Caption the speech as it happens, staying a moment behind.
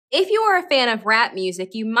If you are a fan of rap music,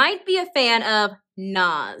 you might be a fan of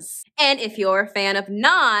Nas. And if you're a fan of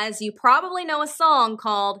Nas, you probably know a song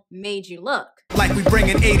called Made You Look. Like we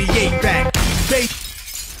bringing 88 back. They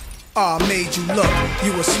made you look.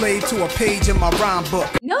 You a slave to a page in my rhyme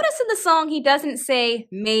book. Notice in the song he doesn't say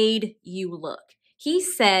made you look. He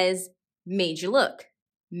says made you look.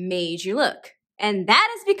 Made you look. And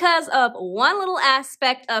that is because of one little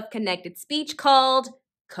aspect of connected speech called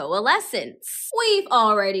coalescence. We've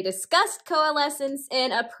already discussed coalescence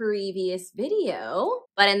in a previous video,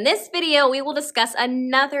 but in this video, we will discuss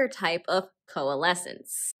another type of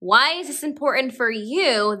coalescence. Why is this important for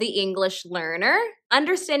you, the English learner?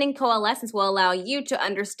 Understanding coalescence will allow you to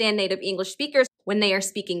understand native English speakers when they are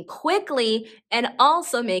speaking quickly and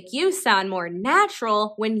also make you sound more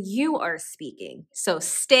natural when you are speaking. So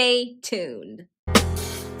stay tuned.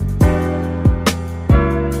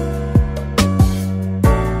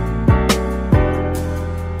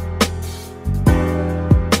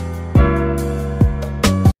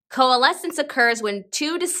 Coalescence occurs when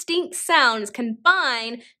two distinct sounds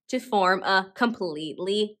combine to form a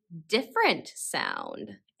completely different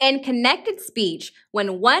sound. In connected speech,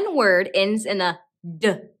 when one word ends in a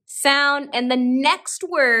D sound and the next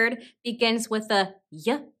word begins with a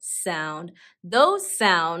Y sound, those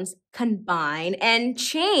sounds combine and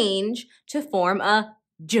change to form a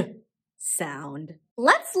J sound.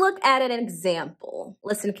 Let's look at an example.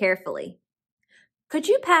 Listen carefully. Could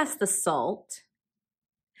you pass the salt?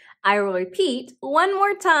 I will repeat one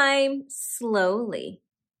more time slowly.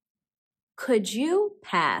 Could you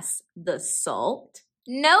pass the salt?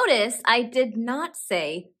 Notice I did not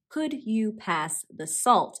say, could you pass the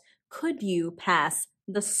salt? Could you pass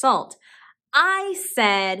the salt? I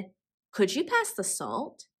said, could you pass the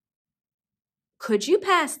salt? Could you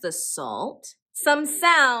pass the salt? Some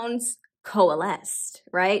sounds coalesced,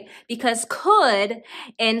 right? Because could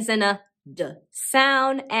ends in a D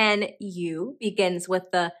sound and you begins with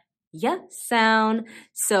the Y sound.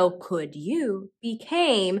 So could you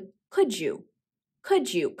became could you.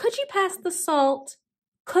 Could you pass the salt?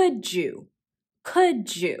 Could you?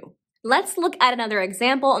 Could you? Let's look at another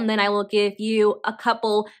example and then I will give you a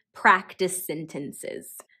couple practice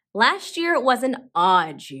sentences. Last year was an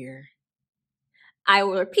odd year. I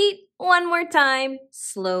will repeat one more time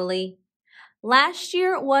slowly. Last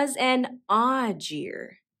year was an odd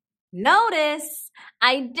year. Notice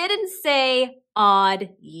I didn't say odd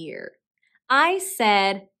year. I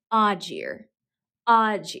said odd year.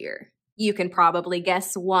 Odd year. You can probably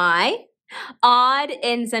guess why. Odd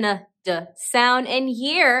ends in a D sound and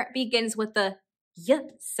year begins with a Y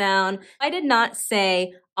sound. I did not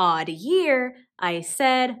say odd year. I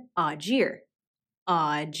said odd year.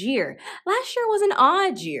 Odd year. Last year was an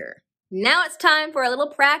odd year. Now it's time for a little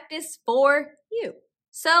practice for you.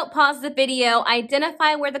 So pause the video,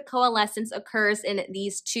 identify where the coalescence occurs in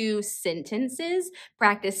these two sentences,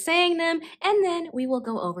 practice saying them, and then we will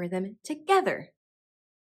go over them together.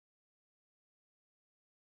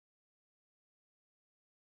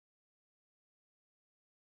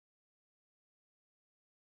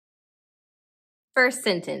 First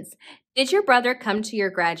sentence, did your brother come to your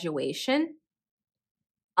graduation?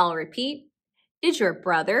 I'll repeat, did your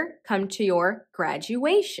brother come to your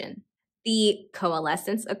graduation? The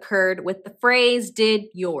coalescence occurred with the phrase did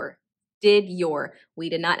your. Did your. We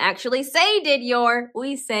did not actually say did your.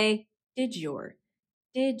 We say did your.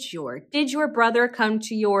 Did your. Did your brother come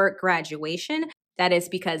to your graduation? That is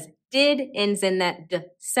because did ends in that D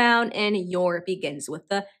sound and your begins with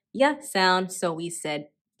the Y sound. So we said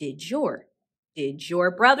did your. Did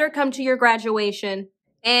your brother come to your graduation?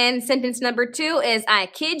 And sentence number 2 is I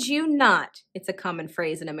kid you not. It's a common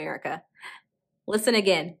phrase in America. Listen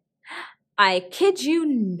again. I kid you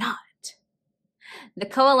not. The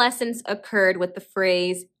coalescence occurred with the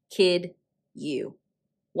phrase kid you.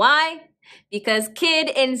 Why? Because kid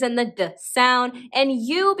ends in the D sound and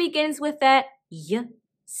you begins with that Y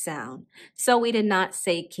sound. So we did not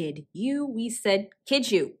say kid you, we said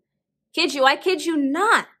kid you. Kid you, I kid you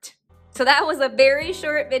not. So that was a very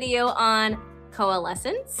short video on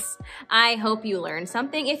coalescence. I hope you learned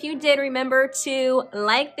something. If you did, remember to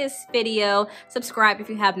like this video, subscribe if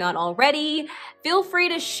you have not already. Feel free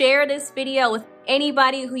to share this video with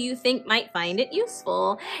anybody who you think might find it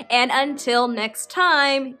useful. And until next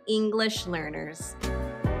time, English learners.